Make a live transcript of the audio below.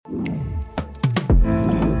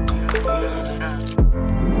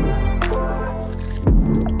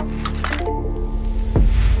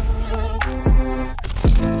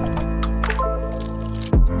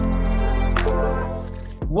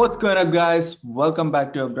What's going up, guys? Welcome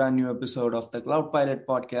back to a brand new episode of the Cloud Pilot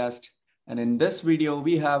podcast. And in this video,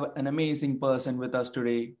 we have an amazing person with us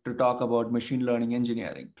today to talk about machine learning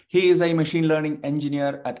engineering. He is a machine learning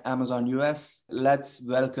engineer at Amazon US. Let's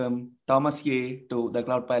welcome Tomas Ye to the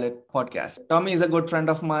Cloud Pilot podcast. Tommy is a good friend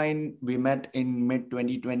of mine. We met in mid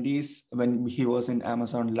 2020s when he was in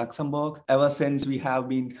Amazon Luxembourg. Ever since, we have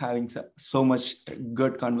been having so much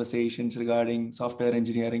good conversations regarding software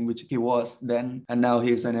engineering, which he was then, and now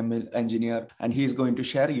he's an ML engineer, and he's going to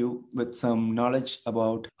share you with some knowledge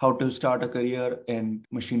about how to start a career in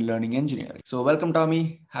machine learning engineering. So welcome,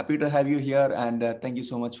 Tommy. Happy to have you here, and thank you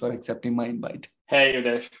so much for accepting my invite. Hey,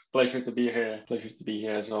 Udesh. Pleasure to be here. Pleasure to be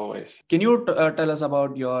here as always. Can you tell us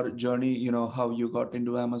about your journey, how you got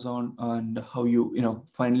into Amazon and how you,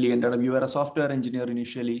 finally ended up, you were a software engineer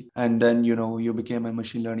initially, and then, you became a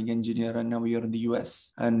machine learning engineer, and now you're in the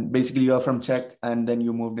US. And basically you're from Czech, and then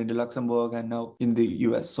you moved into Luxembourg and now in the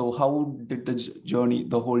US. So how did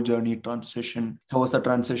the whole journey transition? How was the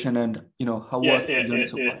transition, and, how was the journey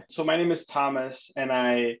so far? So my name is Thomas, and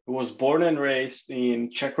I was born and raised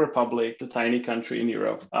in Czech Republic, a tiny country in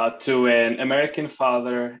Europe, to an American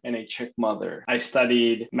father and a Czech mother. I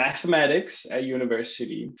studied mathematics at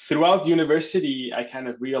university. Throughout university, I kind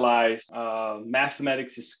of realized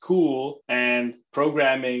mathematics is cool and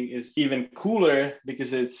programming is even cooler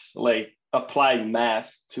because it's like applying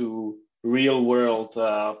math to real world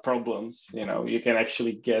problems. You can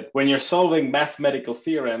actually get, when you're solving mathematical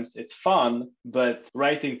theorems, it's fun, but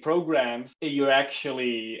writing programs, you're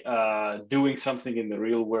actually doing something in the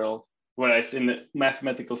real world. Whereas in the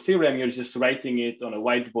mathematical theorem, you're just writing it on a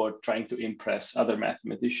whiteboard, trying to impress other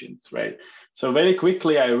mathematicians, right? So very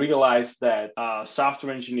quickly, I realized that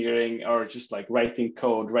software engineering, or just like writing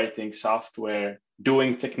code, writing software,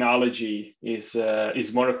 doing technology is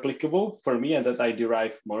more applicable for me, and that I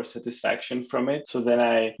derive more satisfaction from it. So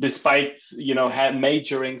then despite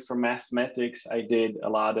majoring from mathematics, I did a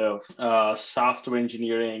lot of software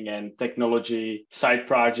engineering and technology side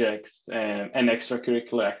projects and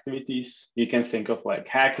extracurricular activities. You can think of like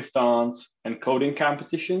hackathons and coding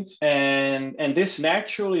competitions, and this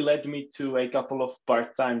naturally led me to a couple of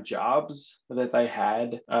part-time jobs that I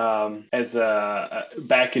had as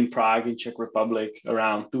back in Prague in Czech Republic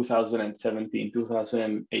around 2017,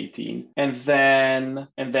 2018. And then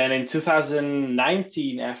in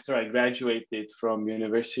 2019, after I graduated from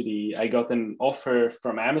university, I got an offer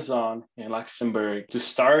from Amazon in Luxembourg to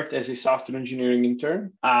start as a software engineering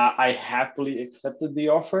intern. I happily accepted the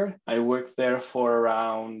offer. I worked there for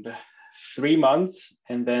around 3 months,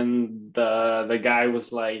 and then the guy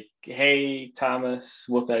was like, "Hey, Thomas,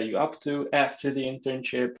 what are you up to after the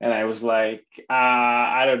internship?" And I was like,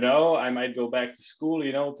 I don't know. I might go back to school,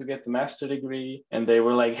 to get the master degree. And they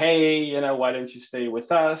were like, "Hey, why don't you stay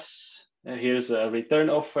with us? Here's a return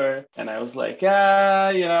offer." And I was like,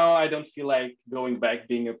 I don't feel like going back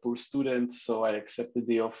being a poor student. So I accepted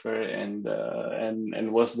the offer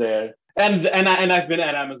and was there. And I've been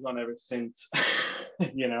at Amazon ever since,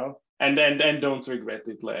 and don't regret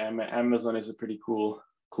it. Like, Amazon is a pretty cool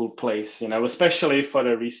place, especially for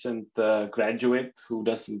a recent graduate who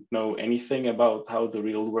doesn't know anything about how the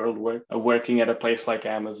real world works. Working at a place like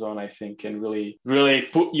Amazon, I think, can really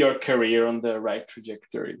put your career on the right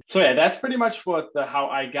trajectory. So yeah, that's pretty much how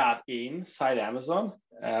I got inside Amazon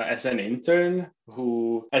as an intern,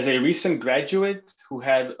 who, as a recent graduate who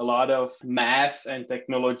had a lot of math and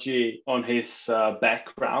technology on his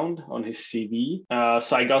background, on his CV.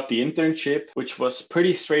 So I got the internship, which was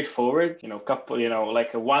pretty straightforward,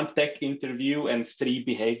 like a one tech interview and 3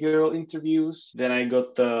 behavioral interviews. Then I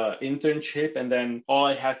got the internship, and then all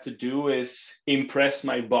I had to do is impress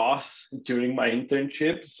my boss during my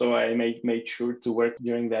internship. So I made sure to work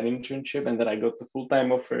during that internship, and then I got the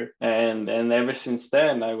full-time offer. And ever since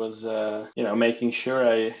then, I was, making sure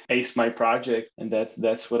I ace my project, and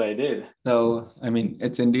that's what I did. So,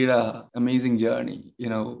 it's indeed an amazing journey,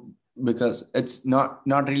 because it's not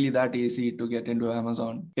really that easy to get into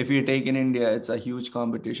Amazon. If you take in India, it's a huge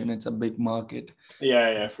competition. It's a big market.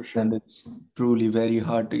 Yeah, for sure. And it's truly very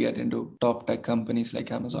hard to get into top tech companies like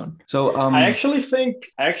Amazon. So I actually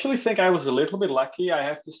think I was a little bit lucky, I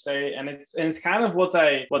have to say, and it's kind of what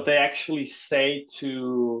they actually say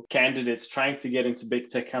to candidates trying to get into big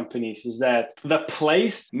tech companies, is that the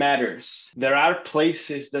place matters. There are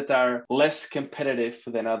places that are less competitive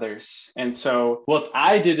than others. And so what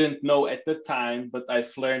I didn't know at the time, but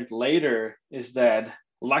I've learned later, is that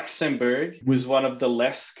Luxembourg was one of the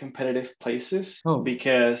less competitive places Oh.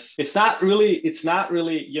 because it's not really, if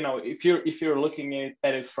you're looking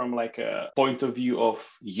at it from like a point of view of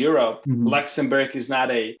Europe, Mhm. Luxembourg is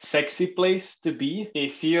not a sexy place to be.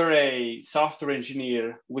 If you're a software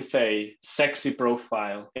engineer with a sexy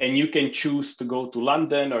profile and you can choose to go to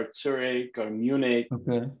London or Zurich or Munich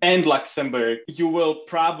Okay. and Luxembourg, you will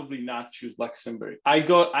probably not choose Luxembourg. I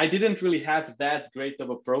didn't really have that great of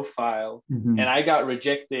a profile, and Mhm. I got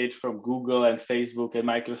rejected from Google and Facebook and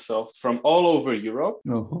Microsoft from all over Europe.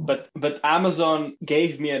 Oh. But Amazon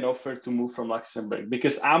gave me an offer to move from Luxembourg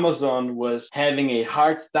because Amazon was having a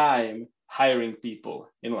hard time hiring people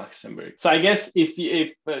in Luxembourg. So I guess if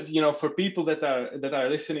for people that are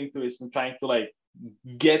listening to this and trying to like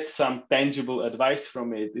get some tangible advice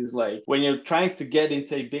from it, is like when you're trying to get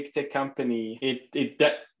into a big tech company, it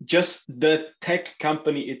that just the tech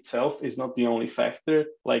company itself is not the only factor.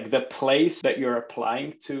 Like the place that you're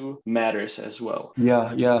applying to matters as well.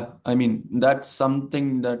 Yeah, yeah. I mean, that's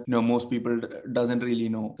something that most people doesn't really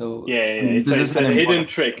know. So, Yeah, I yeah, mean, it's this a is it's an a hidden important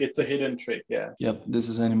trick. piece of It's a advice. hidden trick. Yeah. Yep, this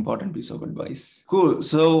is an important piece of advice. Cool.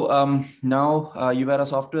 So, now you were a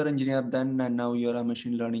software engineer then, and now you're a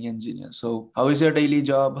machine learning engineer. So, how is your daily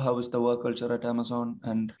job? How is the work culture at Amazon?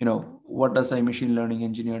 And what does a machine learning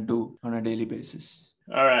engineer do on a daily basis?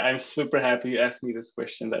 All right, I'm super happy you asked me this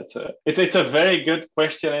question. It's a very good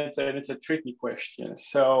question. It's a tricky question.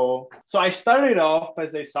 So I started off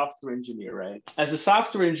as a software engineer, right? As a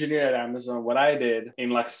software engineer at Amazon, what I did in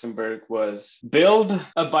Luxembourg was build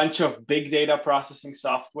a bunch of big data processing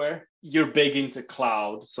software. You're big into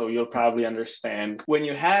cloud, so you'll probably understand when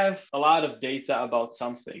you have a lot of data about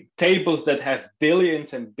something, tables that have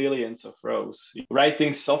billions and billions of rows,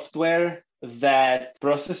 writing software that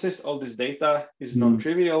processes all this data is Mhm.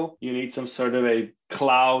 non-trivial. You need some sort of a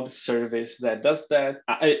cloud service that does that.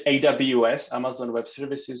 AWS, Amazon Web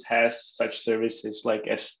Services, has such services like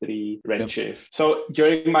S3, Yep. Redshift. So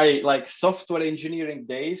during my like software engineering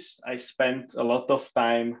days, I spent a lot of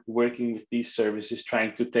time working with these services,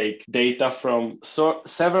 trying to take data from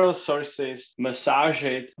several sources, massage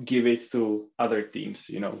it, give it to other teams,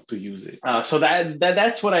 to use it. So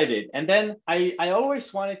that's what I did. And then I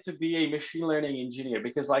always wanted to be a machine learning engineer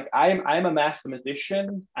because like I'm a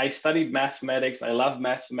mathematician. I studied mathematics. I love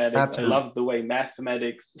mathematics. I Absolutely. love the way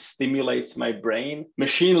mathematics stimulates my brain.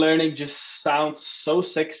 Machine learning just sounds so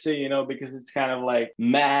sexy, because it's kind of like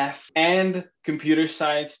math and computer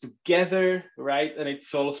science together, right? And it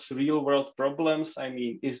solves real world problems. I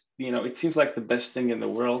mean, it seems like the best thing in the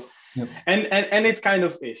world. Yep. And it kind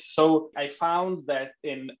of is. So I found that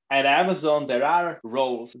at Amazon there are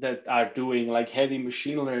roles that are doing like heavy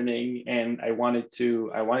machine learning, and I wanted to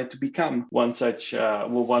become one such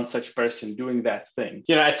person doing that thing.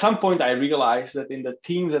 At some point I realized that in the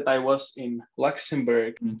team that I was in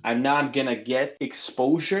Luxembourg, Mm. I'm not gonna get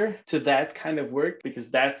exposure to that kind of work because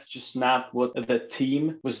that's just not what the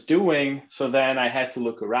team was doing. So then I had to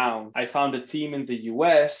look around. I found a team in the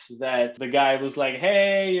US that the guy was like,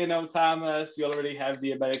 "Hey, Thomas, you already have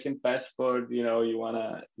the American passport. You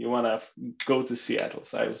wanna go to Seattle."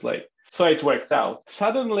 So I was like, so it worked out.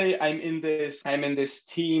 Suddenly, I'm in this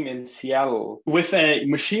team in Seattle with a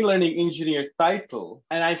machine learning engineer title,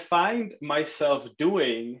 and I find myself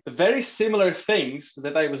doing very similar things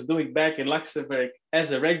that I was doing back in Luxembourg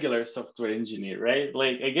as a regular software engineer, right?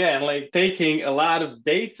 Like again, like taking a lot of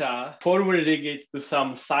data, forwarding it to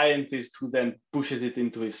some scientist who then pushes it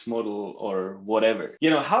into his model or whatever.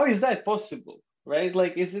 How is that possible? Right?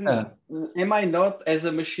 Like, Yeah. am I not, as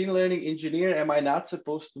a machine learning engineer, am I not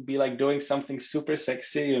supposed to be like doing something super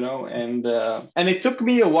sexy, and it took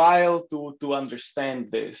me a while to understand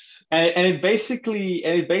this. And it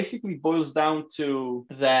basically boils down to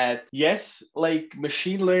that, yes, like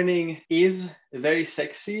machine learning is very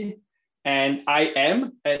sexy, and I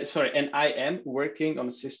am working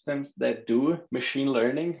on systems that do machine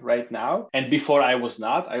learning right now. And before I was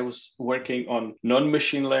not, I was working on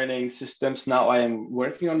non-machine learning systems. Now I am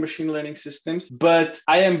working on machine learning systems, but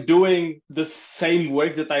I am doing the same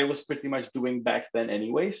work that I was pretty much doing back then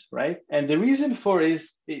anyways, right? And the reason for it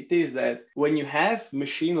is that when you have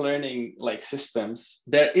machine learning like systems,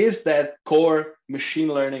 there is that core machine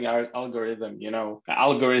learning algorithm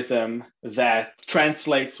that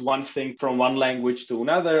translates one thing from one language to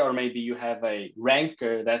another, or maybe you have a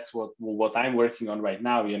ranker. That's what I'm working on right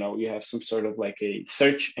now. You have some sort of like a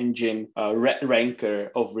search engine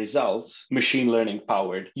ranker of results, machine learning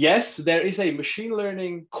powered. Yes, there is a machine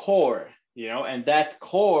learning core, and that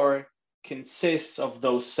core consists of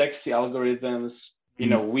those sexy algorithms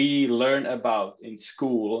Mm. we learn about in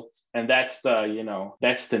school, And that's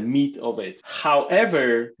the meat of it.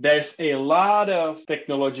 However, there's a lot of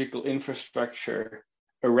technological infrastructure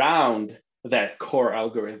around that core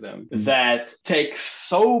algorithm that takes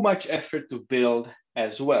so much effort to build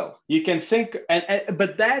as well. You can think,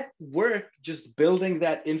 but that work, just building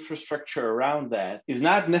that infrastructure around that, is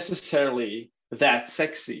not necessarily that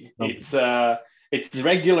sexy. It's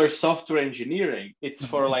regular software engineering. It's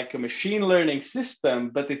for like a machine learning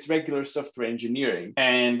system, but it's regular software engineering.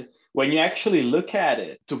 And when you actually look at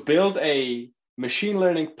it, to build a machine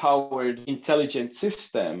learning powered intelligent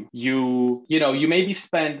system, you maybe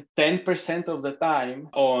spend 10% of the time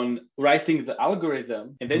on writing the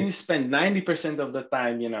algorithm, and then you spend 90% of the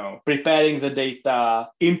time, preparing the data,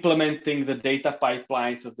 implementing the data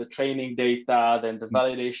pipelines of the training data, then the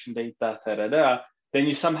validation data, then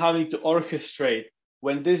you somehow need to orchestrate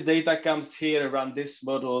when this data comes here, run this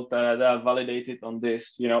model, validate it on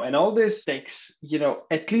this, and all this takes,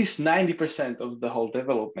 at least 90% of the whole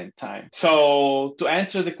development time. So to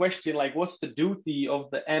answer the question, like, what's the duty of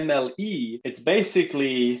the MLE? It's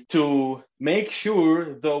basically to make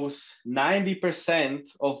sure those 90%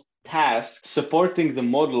 of tasks supporting the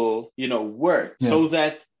model, work, so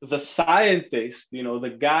that the scientist,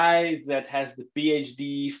 the guy that has the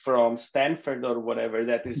PhD from Stanford or whatever,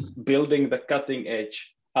 that is building the cutting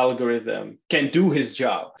edge algorithm, can do his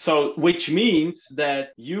job. So, which means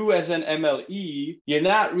that you as an MLE, you're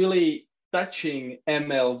not really touching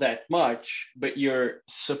ML that much, but you're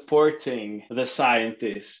supporting the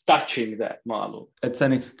scientist touching that model. It's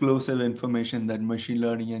an exclusive information that machine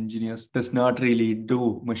learning engineers does not really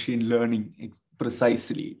do machine learning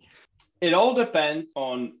precisely. It all depends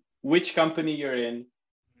on which company you're in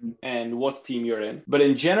and what team you're in. But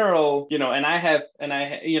in general,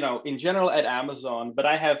 in general at Amazon, but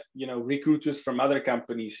I have, recruiters from other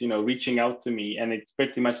companies, reaching out to me, and it's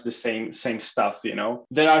pretty much the same stuff,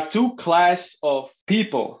 There are two class of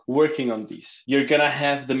people working on these. You're going to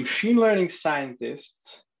have the machine learning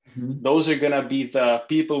scientists. Those are going to be the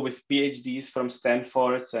people with PhDs from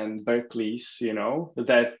Stanford's and Berkeley's,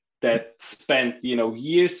 that spent,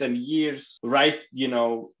 years and years,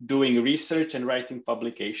 doing research and writing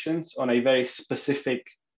publications on a very specific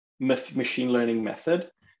machine learning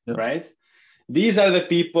method, right? These are the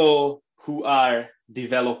people who are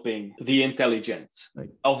developing the intelligence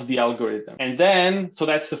of the algorithm. And then, so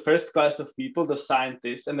that's the first class of people, the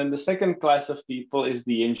scientists. And then the second class of people is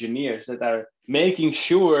the engineers that are making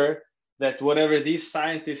sure that whatever these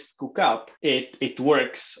scientists cook up, it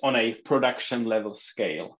works on a production level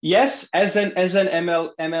scale. Yes, as an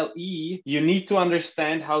MLE, you need to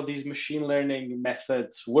understand how these machine learning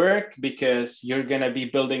methods work, because you're going to be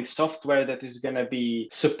building software that is going to be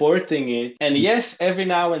supporting it. And yes, every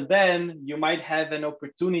now and then you might have an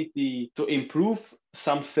opportunity to improve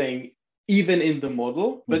something even in the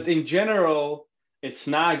model, but in general, it's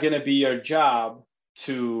not going to be your job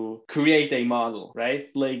to create a model, right?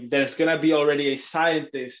 Like, there's going to be already a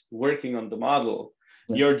scientist working on the model.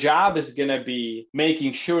 Your job is going to be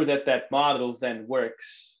making sure that that model then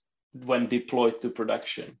works when deployed to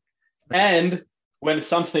production. And when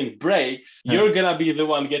something breaks, you're going to be the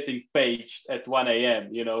one getting paged at 1 a.m.,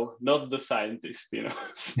 not the scientist,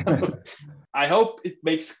 So I hope it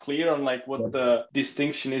makes clear on like what the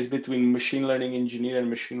distinction is between machine learning engineer and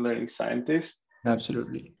machine learning scientist.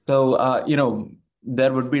 Absolutely. So,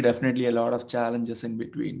 there would be definitely a lot of challenges in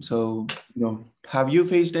between. So, have you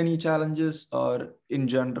faced any challenges, or in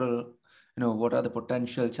general, what are the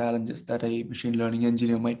potential challenges that a machine learning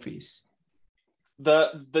engineer might face?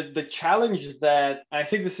 The challenge that I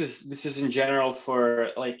think this is in general for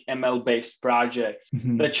like ML based projects.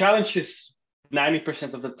 The challenge is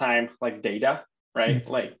 90% of the time like data, right?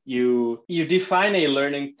 Like you define a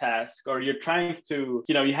learning task, or you're trying to,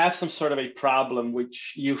 you have some sort of a problem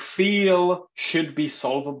which you feel should be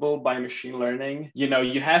solvable by machine learning.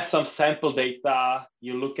 You have some sample data,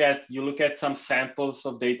 you look at some samples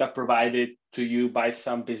of data provided to you by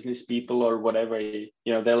some business people or whatever.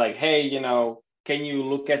 They're like, hey, can you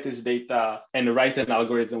look at this data and write an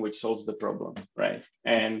algorithm which solves the problem, right?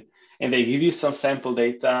 And they give you some sample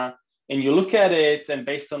data, and you look at it, and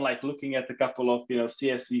based on like looking at a couple of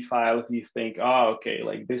CSV files, you think, oh, okay,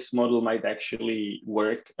 like this model might actually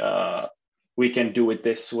work. We can do it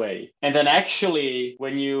this way. And then actually,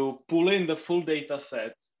 when you pull in the full data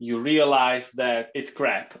set, you realize that it's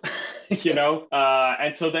crap,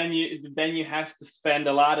 and so then you have to spend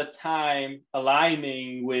a lot of time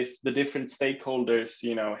aligning with the different stakeholders.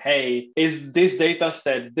 Hey, is this data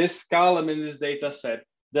set, this column in this data set,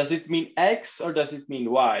 does it mean X or does it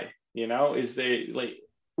mean Y? Is they like,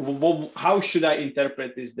 how should I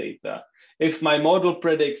interpret this data? If my model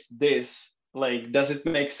predicts this, Like, does it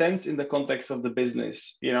make sense in the context of the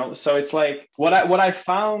business? So it's like what I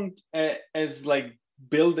found as like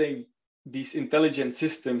building these intelligent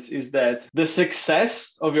systems is that the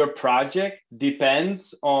success of your project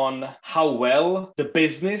depends on how well the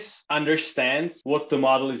business understands what the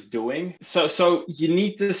model is doing. So you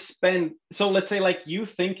need to spend, so let's say like you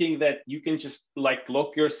thinking that you can just like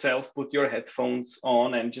lock yourself, put your headphones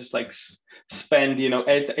on and just like spend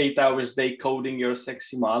 8 hours a day coding your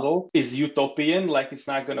sexy model is utopian. Like, it's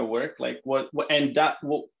not going to work. Like, and that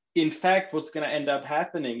will, in fact, what's going to end up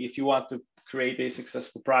happening if you want to create a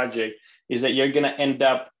successful project is that you're going to end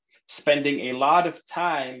up spending a lot of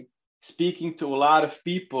time speaking to a lot of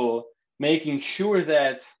people, making sure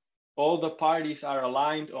that all the parties are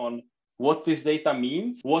aligned on what this data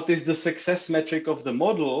means, what is the success metric of the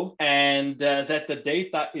model, and that the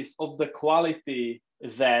data is of the quality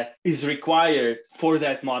that is required for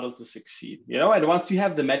that model to succeed. And once you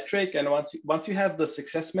have the metric, and once you have the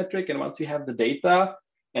success metric, and once you have the data,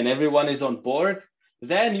 and everyone is on board,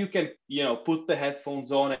 then you can put the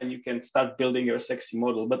headphones on and you can start building your sexy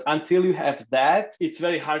model. But until you have that, it's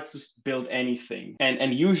very hard to build anything.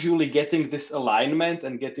 And usually getting this alignment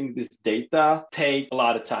and getting this data take a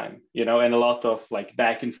lot of time, and a lot of like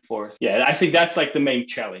back and forth. Yeah, I think that's like the main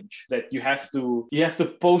challenge, that you have to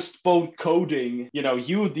postpone coding.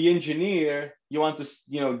 You, the engineer, you want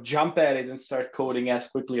to jump at it and start coding as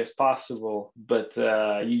quickly as possible, but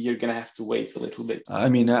you're gonna have to wait a little bit. I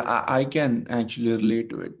mean, I can actually relate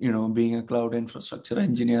to it, being a cloud infrastructure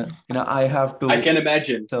engineer, I have I to, can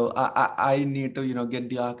imagine. so I need to, get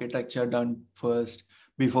the architecture done first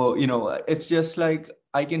before, it's just like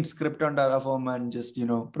I can script on Terraform and just,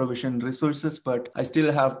 provision resources, but I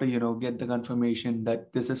still have to, get the confirmation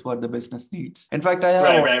that this is what the business needs. In fact, I have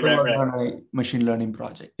Right, also right, right, worked right. on a machine learning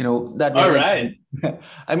project, that All was a, right.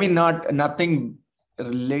 I mean, nothing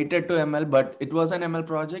related to ML, but it was an ML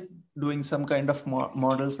project doing some kind of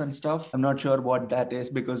models and stuff. I'm not sure what that is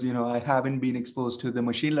because, I haven't been exposed to the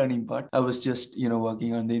machine learning part. I was just,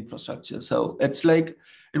 working on the infrastructure. So it's like,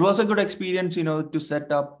 it was a good experience, to set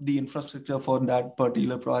up the infrastructure for that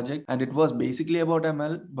particular project. And it was basically about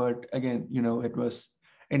ML, but again, it was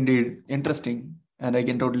indeed interesting. And I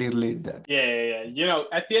can totally relate that. Yeah, yeah, yeah.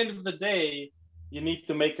 At the end of the day, you need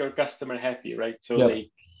to make your customer happy, right? So Yep.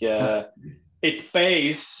 like, it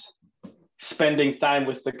pays spending time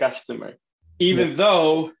with the customer, Yep. even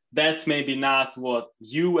though that's maybe not what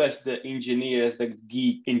you as the engineer, as the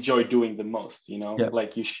geek, enjoy doing the most. Yep.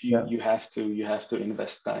 Like Yep. you have to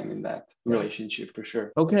invest time in that Yeah. relationship for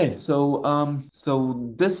sure. Okay, so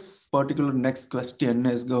this particular next question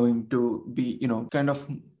is going to be, kind of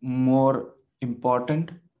more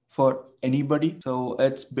important for anybody. So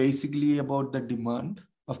it's basically about the demand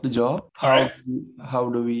of the job. All right. How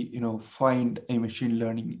do we, find a machine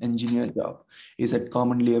learning engineer job? Is it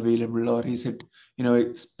commonly available, or is it,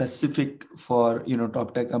 specific for,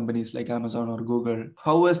 top tech companies like Amazon or Google?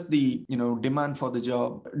 How is the, demand for the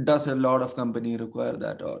job? Does a lot of company require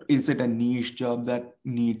that, or is it a niche job that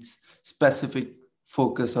needs specific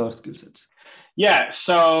focus or skill sets? Yeah,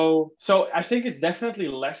 so I think it's definitely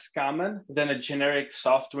less common than a generic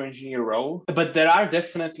software engineer role, but there are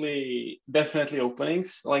definitely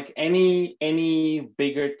openings. Like any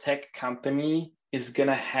bigger tech company is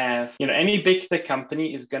gonna have, any big tech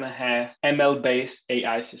company is gonna have ML-based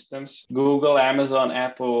AI systems. Google, Amazon,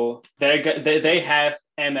 Apple, they have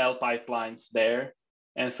ML pipelines there,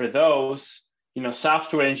 and for those,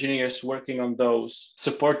 software engineers working on those,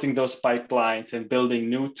 supporting those pipelines and building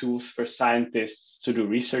new tools for scientists to do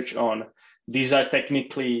research on. These are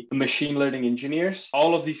technically machine learning engineers.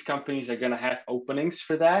 All of these companies are going to have openings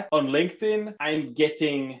for that. On LinkedIn, I'm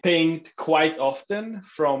getting pinged quite often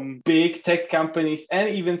from big tech companies and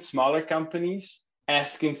even smaller companies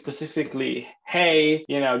asking specifically, hey,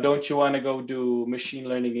 don't you want to go do machine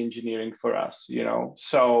learning engineering for us?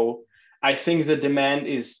 So I think the demand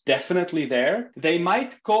is definitely there. They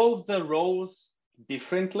might call the roles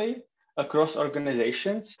differently across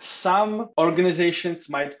organizations. Some organizations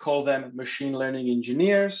might call them machine learning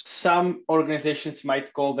engineers. Some organizations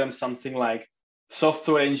might call them something like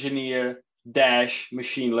software engineer dash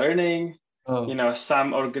machine learning. Oh,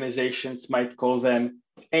 Some organizations might call them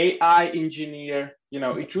AI engineer.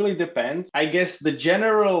 It really depends. I guess the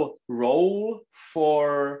general role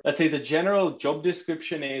for, let's say, the general job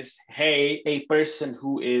description is, hey, a person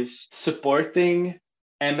who is supporting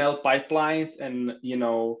ML pipelines and,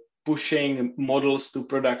 pushing models to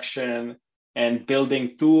production and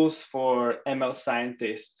building tools for ML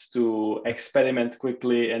scientists to experiment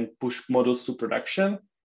quickly and push models to production. yeah.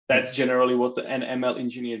 That's generally what an ML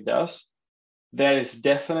engineer does. There is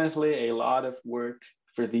definitely a lot of work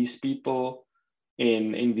for these people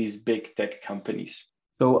in these big tech companies.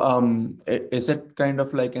 So, is it kind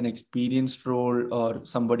of like an experienced role or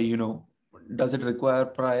somebody, does it require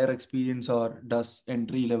prior experience or does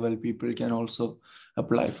entry level people can also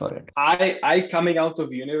apply for it? I coming out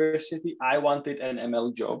of university, I wanted an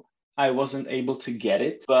ML job. I wasn't able to get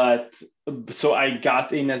it, but so I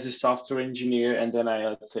got in as a software engineer and then I,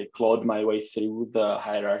 let's say, clawed my way through the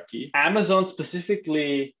hierarchy. Amazon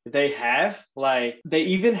specifically, they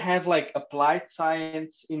even have like applied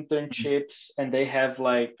science internships and they have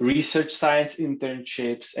like research science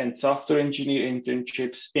internships and software engineer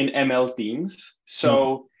internships in ML teams. Okay.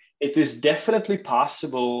 So it is definitely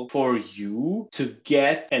possible for you to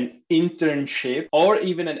get an internship or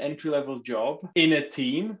even an entry level job in a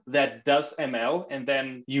team that does ML, and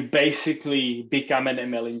then you basically become an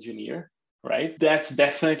ML engineer, right? That's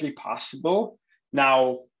definitely possible.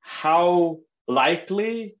 Now, how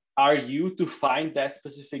likely are you to find that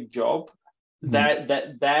specific job?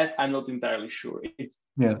 Mhm. That I'm not entirely sure. It's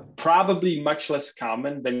Yeah. probably much less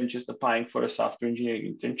common than just applying for a software engineering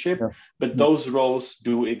internship, Yeah. but Yeah. those roles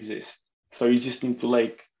do exist. So you just need to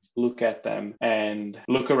like look at them and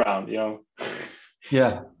look around, you know.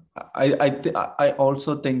 Yeah. I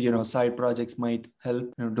also think, side projects might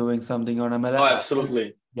help, doing something on ML. Oh, absolutely.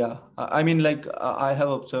 Yeah. I mean, like I have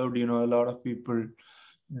observed, a lot of people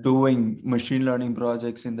doing machine learning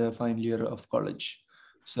projects in their final year of college.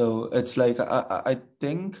 So it's like I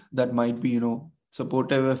think that might be,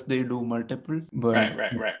 supportive if they do multiple, but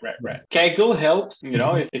Right. Kaggle helps, you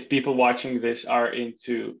know, if people watching this are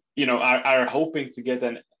into, are hoping to get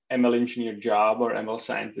an ML engineer job or ML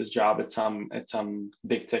scientist job at some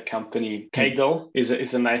big tech company. Kaggle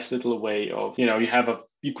is a nice little way of,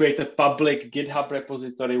 you create a public GitHub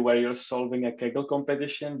repository where you're solving a Kaggle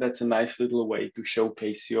competition. That's a nice little way to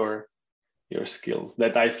showcase your skill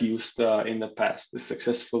that I've used in the past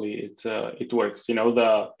successfully. It works.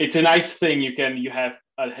 It's a nice thing. You have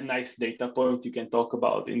a nice data point you can talk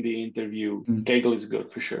about in the interview. Mm. Kaggle is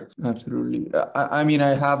good for sure. Absolutely. I mean,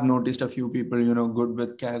 I have noticed a few people, good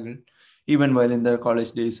with Kaggle, even while in their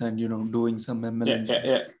college days and, doing some ML.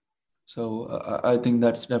 Yeah. So I think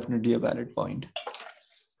that's definitely a valid point.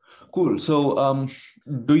 Cool. So,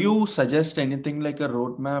 do you suggest anything like a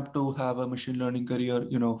roadmap to have a machine learning career,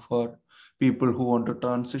 for people who want to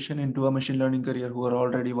transition into a machine learning career who are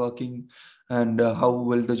already working, and how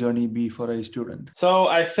will the journey be for a student? So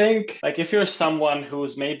I think like if you're someone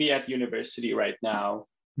who's maybe at university right now,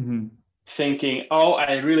 Mm-hmm. thinking, oh,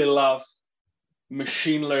 I really love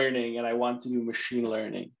machine learning and I want to do machine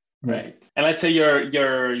learning, Yeah. right? And let's say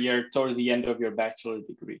you're toward the end of your bachelor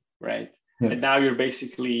degree, right? Yeah. And now you're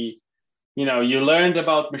basically, you learned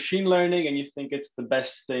about machine learning and you think it's the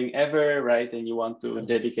best thing ever, right? And you want to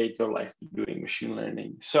dedicate your life to doing machine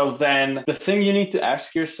learning. So then the thing you need to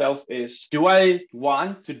ask yourself is, do I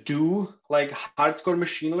want to do like hardcore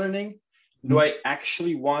machine learning? Do Mm-hmm. I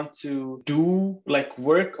actually want to do like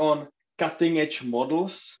work on cutting edge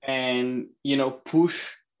models and, push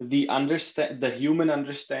the human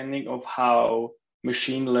understanding of how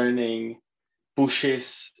machine learning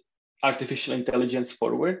pushes artificial intelligence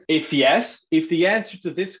forward? If yes, if the answer to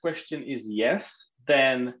this question is yes,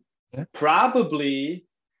 then Yeah. probably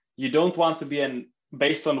you don't want to be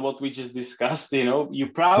based on what we just discussed, you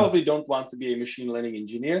probably don't want to be a machine learning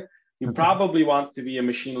engineer. You Okay. probably want to be a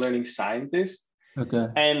machine learning scientist. Okay.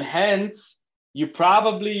 And hence, you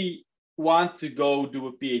probably want to go do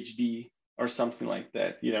a PhD or something like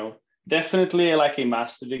that, Definitely like a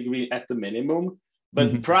master degree at the minimum, but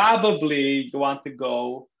Mm-hmm. probably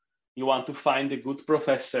you want to find a good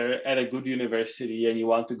professor at a good university and you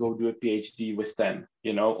want to go do a PhD with them,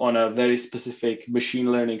 on a very specific machine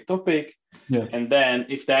learning topic. Yeah. And then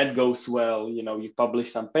if that goes well, you publish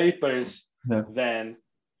some papers, Yeah. then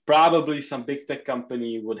probably some big tech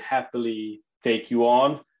company would happily take you on.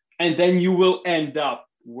 And then you will end up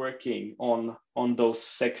working on those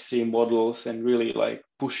sexy models and really like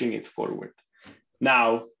pushing it forward. Now,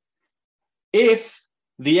 if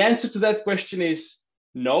the answer to that question is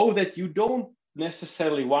no, that you don't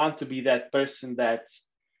necessarily want to be that person that's,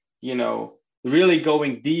 really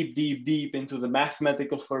going deep into the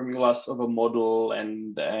mathematical formulas of a model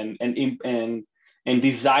and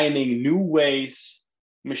designing new ways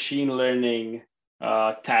machine learning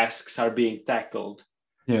tasks are being tackled,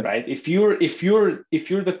 Yeah. right? If you're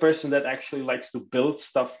the person that actually likes to build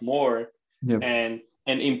stuff more Yeah. and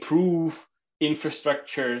improve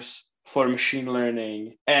infrastructures for machine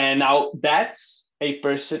learning, and now that's a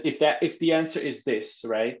person, if the answer is this,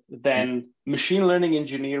 right, then machine learning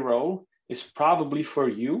engineer role is probably for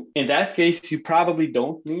you. In that case, you probably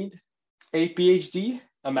don't need a PhD.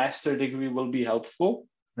 a master degree will be helpful.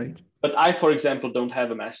 Right. But I, for example, don't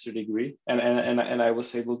have a master degree, and I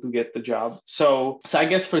was able to get the job. So I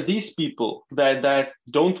guess for these people that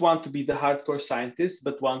don't want to be the hardcore scientists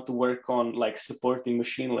but want to work on like supporting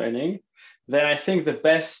machine learning, then I think the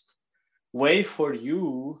best way for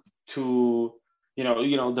you to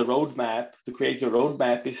the roadmap to create your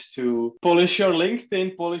roadmap is to polish your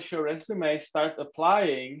LinkedIn, polish your resume, start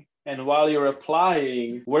applying, and while you're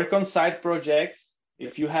applying, work on side projects.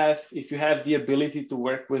 If you have the ability to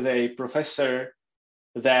work with a professor,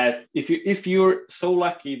 that if you're so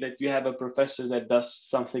lucky that you have a professor that does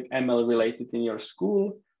something ML related in your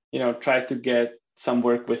school, try to get some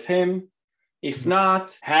work with him. If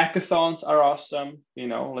not, hackathons are awesome.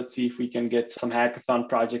 Let's see if we can get some hackathon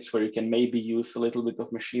projects where you can maybe use a little bit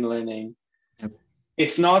of machine learning. Yep.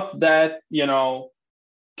 If not that,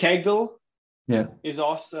 Kaggle Yeah. is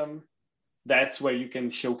awesome. That's where you can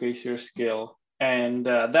showcase your skill. And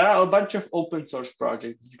there are a bunch of open source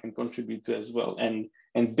projects that you can contribute to as well. And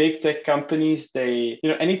big tech companies,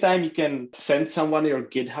 anytime you can send someone your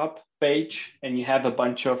GitHub page and you have a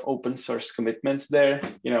bunch of open source commitments there,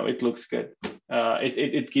 it looks good.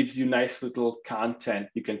 It gives you nice little content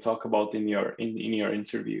you can talk about in your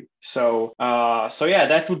interview. So yeah,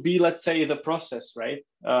 that would be, let's say, the process, right?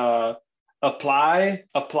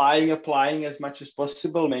 Applying as much as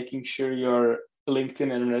possible, making sure your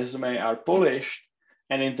LinkedIn and resume are polished,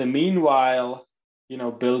 and in the meanwhile,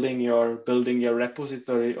 building your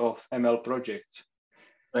repository of ML projects,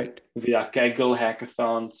 Right. via Kaggle,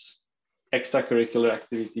 hackathons, extracurricular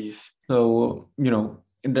activities. So,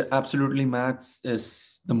 absolutely maths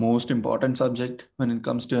is the most important subject when it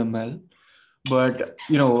comes to ML. But,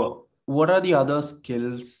 what are the other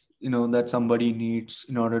skills, that somebody needs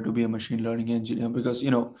in order to be a machine learning engineer? Because,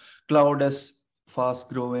 cloud is fast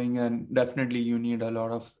growing and definitely you need a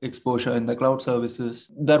lot of exposure in the cloud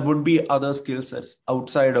services. There would be other skill sets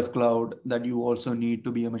outside of cloud that you also need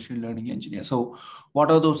to be a machine learning engineer. So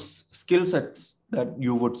what are those skill sets that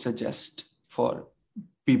you would suggest for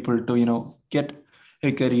people to, get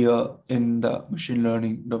a career in the machine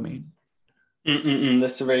learning domain?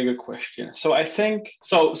 That's a very good question. So I think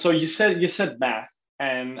so. So you said math,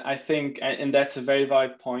 and I think, and that's a very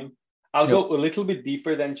valid point. I'll Yep. go a little bit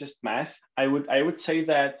deeper than just math. I would say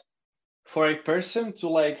that for a person to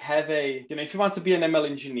like have if you want to be an ML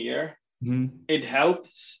engineer, Mhm. it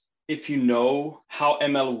helps if you know how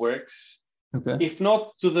ML works. Okay. If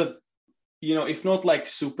not like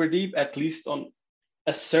super deep, at least on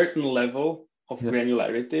a certain level of Yep.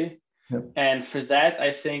 granularity. Yep. And for that,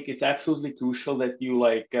 I think it's absolutely crucial that you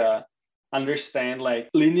understand like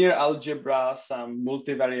linear algebra, some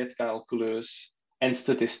multivariate calculus, and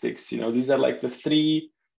statistics. These are like the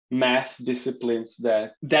three math disciplines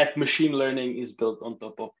that machine learning is built on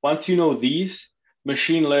top of. Once you know these,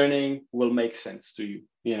 machine learning will make sense to you.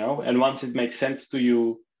 And once it makes sense to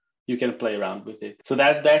you, you can play around with it. So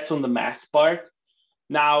that's on the math part.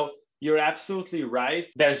 Now, you're absolutely right.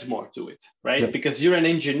 There's more to it, right? Yep. Because you're an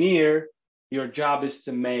engineer, your job is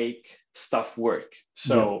to make stuff work. Yep.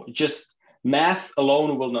 So just math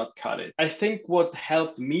alone will not cut it. I think what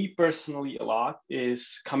helped me personally a lot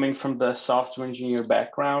is coming from the software engineer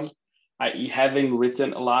background, i.e., having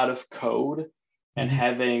written a lot of code and Mhm.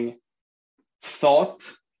 having thought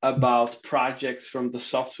about projects from the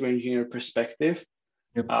software engineer perspective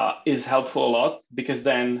Yep. is helpful a lot, because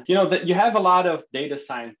then that you have a lot of data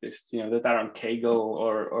scientists that are on Kaggle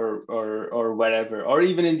or whatever, or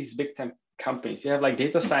even in these big time companies you have like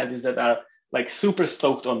data scientists that are like super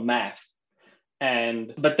stoked on math,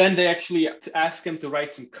 but then they actually ask them to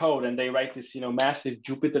write some code and they write this massive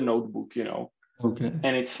Jupyter notebook, Okay.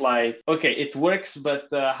 and it's like, okay, it works, but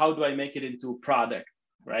how do I make it into a product?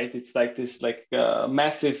 Right? It's like this like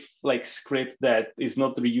massive like script that is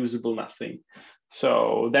not reusable, nothing.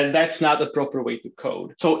 So that's not a proper way to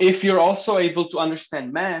code. So if you're also able to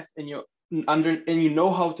understand math and you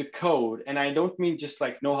know how to code, and I don't mean just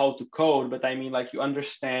like know how to code, but I mean like you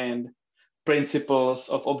understand principles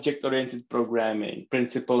of object-oriented programming,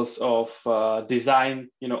 principles of design,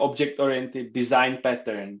 object-oriented design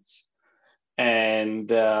patterns, and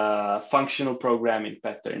functional programming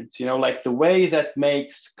patterns, like the way that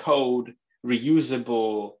makes code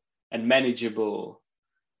reusable and manageable.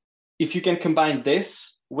 If you can combine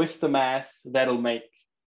this with the math, that'll make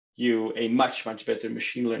you a much, much better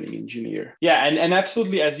machine learning engineer. Yeah, and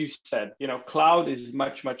absolutely, as you said, cloud is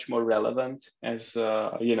much, much more relevant as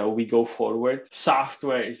we go forward.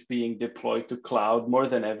 Software is being deployed to cloud more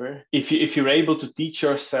than ever. If you're able to teach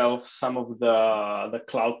yourself some of the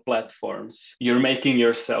cloud platforms, you're making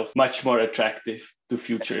yourself much more attractive to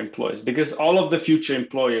future employers, because all of the future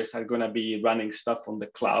employers are going to be running stuff on the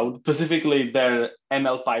cloud, specifically their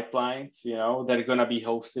ML pipelines, they're going to be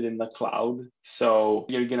hosted in the cloud. So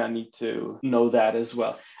you're going to need to know that as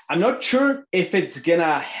well. I'm not sure if it's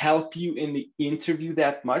gonna help you in the interview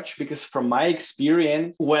that much, because from my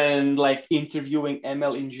experience, when like interviewing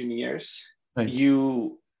ML engineers, Right.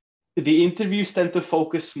 the interviews tend to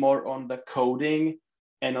focus more on the coding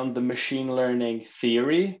and on the machine learning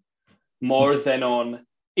theory more than on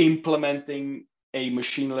implementing a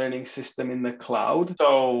machine learning system in the cloud.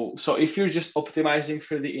 So if you're just optimizing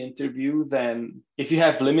for the interview, then if you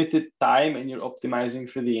have limited time and you're optimizing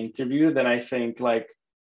for the interview, then I think like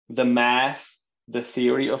the math, the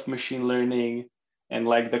theory of machine learning, and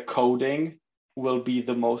like the coding will be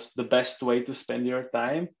the best way to spend your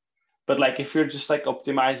time. But like if you're just like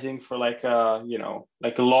optimizing for like a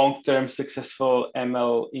long-term successful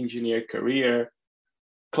ML engineer career,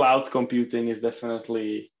 cloud computing is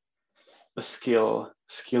definitely a skill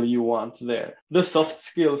you want there. The soft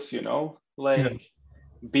skills, Yeah. like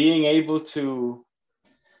being able to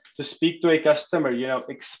speak to a customer,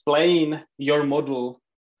 explain your model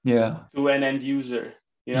Yeah. to an end user.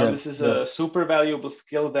 Yeah. This is Yeah. a super valuable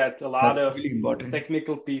skill that a lot That's of really important.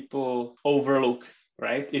 technical people overlook,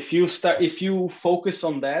 right? If you focus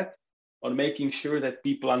on that, on making sure that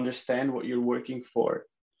people understand what you're working for,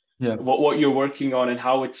 Yeah. what you're working on and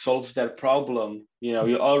how it solves their problem,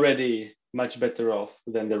 you're already much better off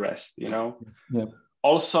than the rest. Yeah.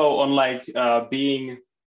 Also on like being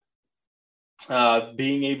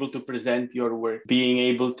able to present your work, being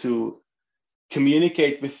able to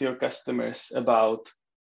communicate with your customers about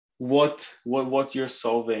what you're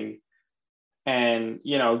solving, and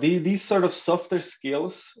these sort of softer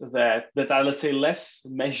skills that are, let's say, less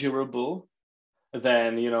measurable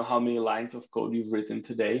than how many lines of code you've written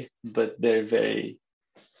today, but they're very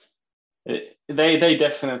they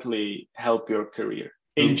definitely help your career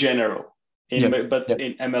in True. general, Yeah. but Yeah.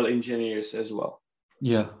 in ML engineers as well.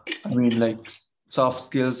 Yeah. I mean, like soft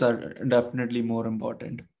skills are definitely more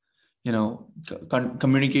important.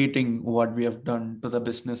 Communicating what we have done to the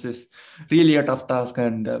business is really a tough task,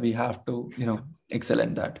 and we have to, excel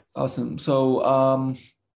in that. Awesome. So,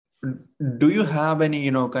 do you have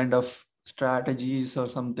any, kind of strategies or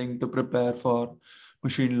something to prepare for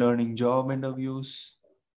machine learning job interviews?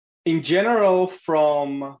 In general,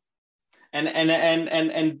 from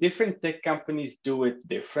and different tech companies do it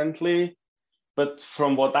differently. But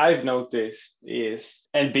from what I've noticed is,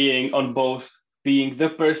 and being on both, being the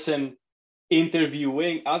person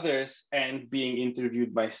interviewing others and being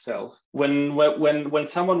interviewed myself, when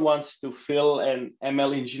someone wants to fill an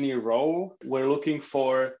ML engineer role, we're looking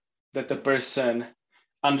for that the person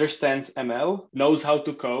understands ML, knows how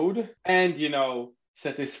to code, and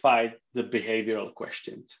satisfied the behavioral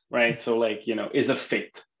questions, right? So like, is a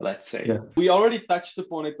fit, let's say. Yeah. We already touched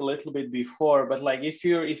upon it a little bit before, but like if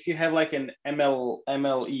you have like an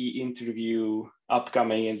MLE interview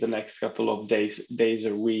upcoming in the next couple of days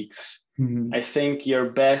or weeks, Mhm. I think your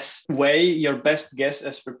best guess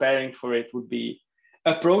as preparing for it would be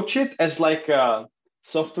approach it as like a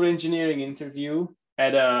software engineering interview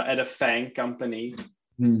at a FANG company,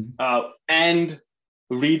 Mhm. and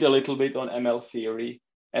read a little bit on ML theory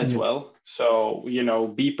as Yeah. well. So,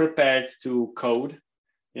 be prepared to code,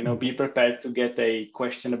 be Mhm. prepared to get a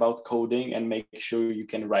question about coding and make sure you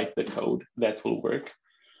can write the code that will work.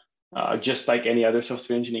 Just like any other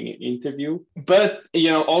software engineering interview. But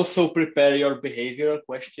also prepare your behavioral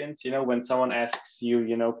questions. When someone asks you,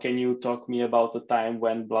 can you talk me about the time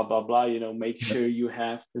when blah blah blah, make Yeah. sure you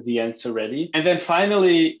have the answer ready. And then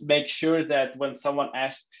finally, make sure that when someone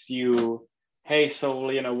asks you, hey, so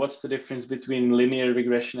what's the difference between linear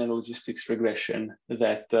regression and logistics regression,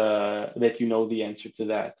 that you know the answer to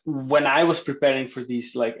that. When I was preparing for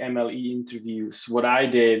these like MLE interviews, what I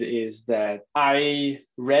did is that I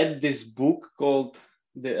read this book called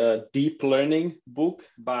the Deep Learning book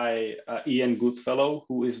by Ian Goodfellow,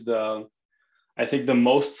 who is I think the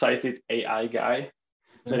most cited AI guy.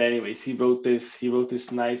 Yeah. But anyways, he wrote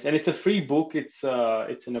this nice, and it's a free book. It's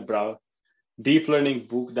in a browser,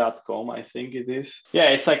 deeplearningbook.com, I think it is. Yeah,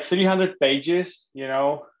 it's like 300 pages,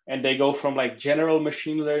 and they go from like general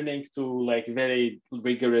machine learning to like very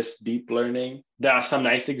rigorous deep learning. There are some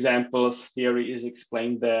nice examples. Theory is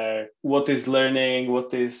explained there. What is learning?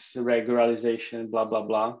 What is regularization? Blah, blah,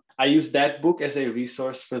 blah. I use that book as a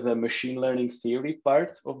resource for the machine learning theory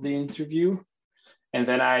part of the interview. And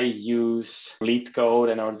then I use Lead Code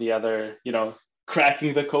and or the other,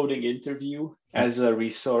 cracking the coding interview Yeah. as a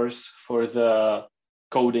resource for the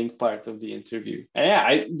coding part of the interview. And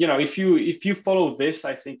yeah, if you follow this,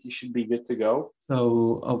 I think you should be good to go. So,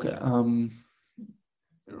 okay.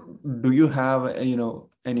 do you have,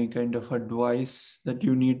 any kind of advice that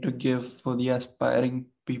you need to give for the aspiring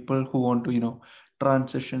people who want to,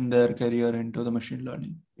 transition their career into the machine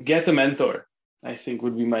learning? Get a mentor, I think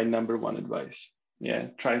would be my number one advice. Yeah,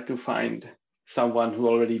 try to find someone who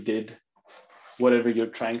already did whatever you're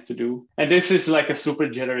trying to do. And this is like a super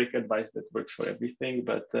generic advice that works for everything.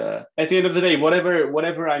 But at the end of the day,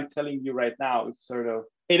 whatever I'm telling you right now, it's sort of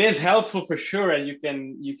it is helpful for sure, and you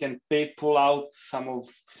can pull out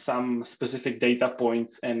some specific data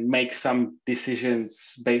points and make some decisions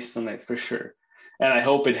based on it for sure. And I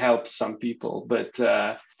hope it helps some people. But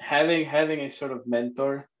having a sort of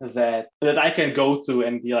mentor that I can go to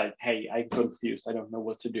and be like, hey, I'm confused, I don't know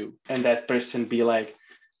what to do, and that person be like,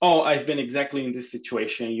 oh, I've been exactly in this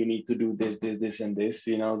situation, you need to do this and this,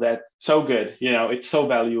 that's so good, it's so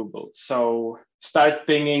valuable. So start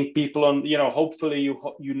pinging people on, hopefully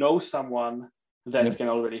you know someone Yeah. that can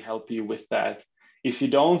already help you with that. If you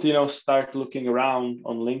don't, start looking around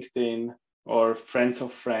on LinkedIn or friends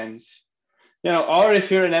of friends, or if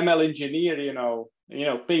you're an ML engineer,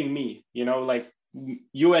 ping me, like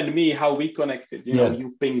you and me, how we connected, Yeah.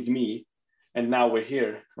 you pinged me and now we're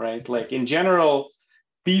here, right? Like in general,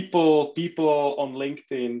 people on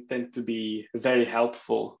LinkedIn tend to be very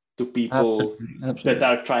helpful to people Absolutely. that Absolutely.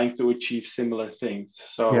 are trying to achieve similar things.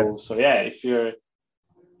 Yeah. So yeah, if you're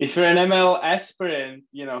an ML aspirant,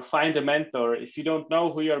 find a mentor. If you don't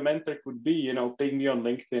know who your mentor could be, ping me on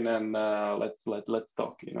LinkedIn and let's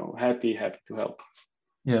talk. Happy to help.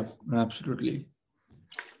 Yeah. Absolutely.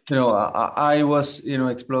 I was,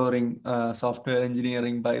 exploring software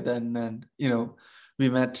engineering by then, and, we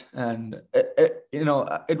met, and,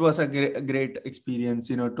 it was a great experience,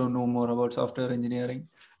 to know more about software engineering.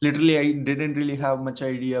 Literally, I didn't really have much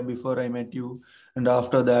idea before I met you. And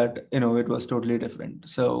after that, it was totally different.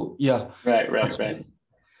 So, yeah, Right. absolutely.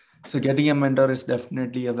 So getting a mentor is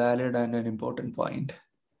definitely a valid and an important point.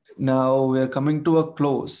 Now we're coming to a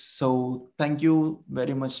close. So thank you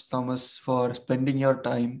very much, Thomas, for spending your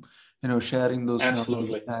time, sharing those knowledge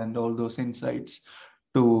Absolutely. and all those insights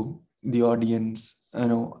to the audience.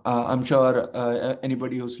 I'm sure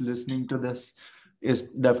anybody who's listening to this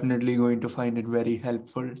is definitely going to find it very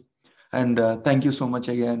helpful. And thank you so much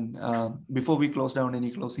again. Before we close down,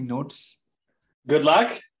 any closing notes? Good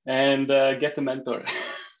luck and get a mentor.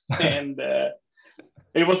 And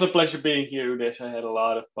it was a pleasure being here, Udesh. I had a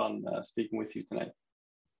lot of fun speaking with you tonight.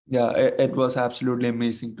 Yeah, it was absolutely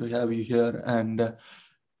amazing to have you here. And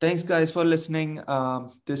thanks, guys, for listening.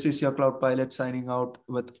 This is your Cloud Pilot signing out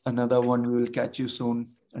with another one. We will catch you soon.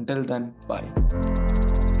 Until then, bye.